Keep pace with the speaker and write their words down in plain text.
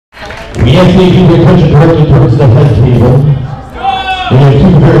We ask that you keep your attention directed towards the head table. We have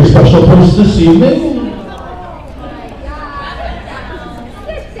two very special hosts this evening.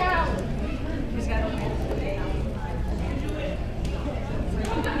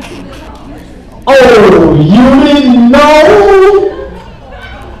 Oh, you didn't know?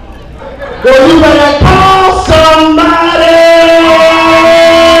 Well, you better call somebody!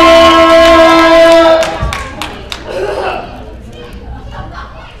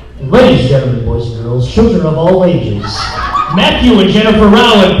 Ladies and gentlemen, boys and girls, children of all ages, Matthew and Jennifer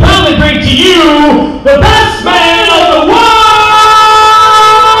Rowland proudly bring to you the best man of the world,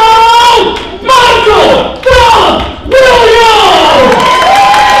 Michael Dubwillaims!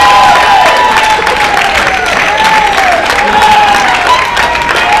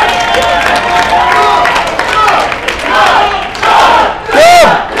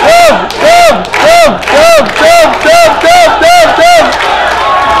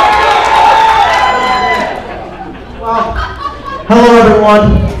 Hello everyone.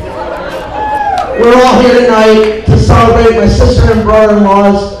 We're all here tonight to celebrate my sister and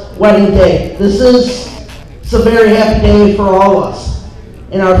brother-in-law's wedding day. This is a very happy day for all of us.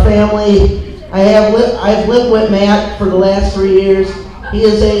 In our family, I've lived with Matt for the last 3 years.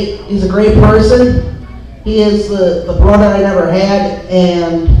 He's a great person. He is the brother I never had,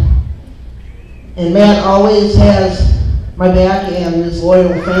 and Matt always has my back and his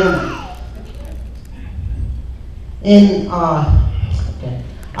loyal family. And okay.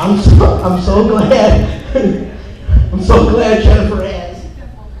 I'm so glad I'm so glad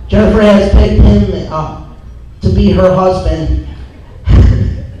Jennifer has picked him to be her husband.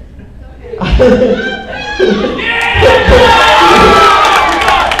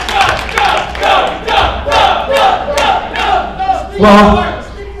 Well,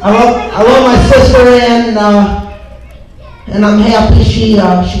 I love my sister, and I'm happy she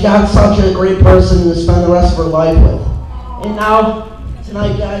got such a great person to spend the rest of her life with. And now,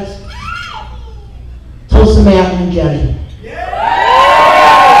 tonight, guys, toast to Matt and Jenny.